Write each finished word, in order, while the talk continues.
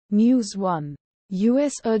News 1.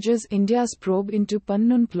 US urges India's probe into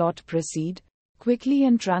Pannun plot proceed quickly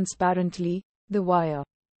and transparently, The Wire.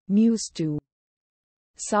 News 2.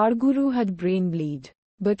 Sadhguru had brain bleed,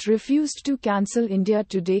 but refused to cancel India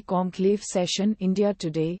Today Conclave session. India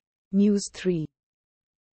Today. News 3.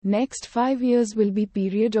 Next 5 years will be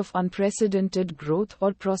period of unprecedented growth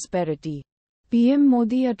or prosperity. PM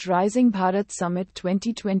Modi at Rising Bharat Summit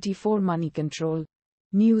 2024. Moneycontrol.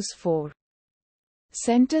 News 4.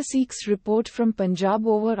 Centre seeks report from Punjab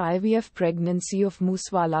over IVF pregnancy of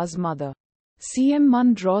Moosewala's mother. CM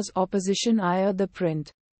Mann draws opposition ire. ThePrint.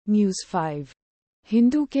 News 5.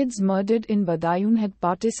 Hindu kids murdered in Badaun had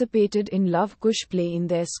participated in Luv-Kush play in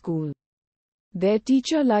their school. Their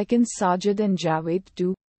teacher likens Sajid and Javed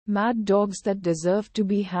to mad dogs that deserve to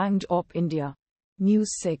be hanged. OpIndia.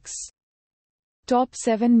 News 6. Top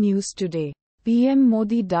 7 News Today. PM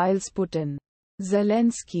Modi dials Putin.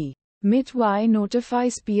 Zelenskyy. MeitY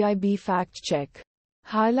notifies PIB Fact Check.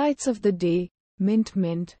 Highlights of the day.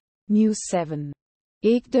 Mint. News 7.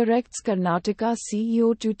 AK directs Karnataka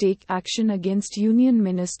CEO to take action against Union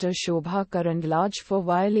Minister Shobha Karandlaje for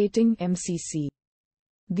violating MCC.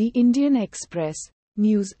 The Indian Express.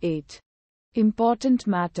 News 8. Important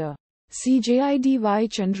matter. CJIDY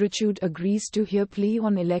Chandrachud agrees to hear plea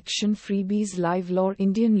on election freebies. Live Law.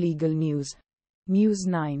 Indian Legal News. News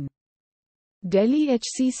 9. Delhi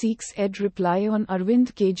HC seeks ED reply on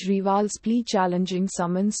Arvind Kejriwal's plea challenging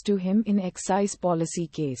summons to him in excise policy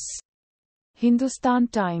case. Hindustan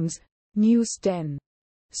Times. News 10.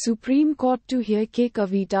 Supreme Court to hear K.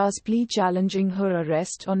 Kavita's plea challenging her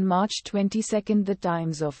arrest on March 22. The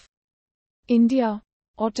Times of India.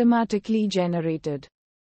 Automatically generated.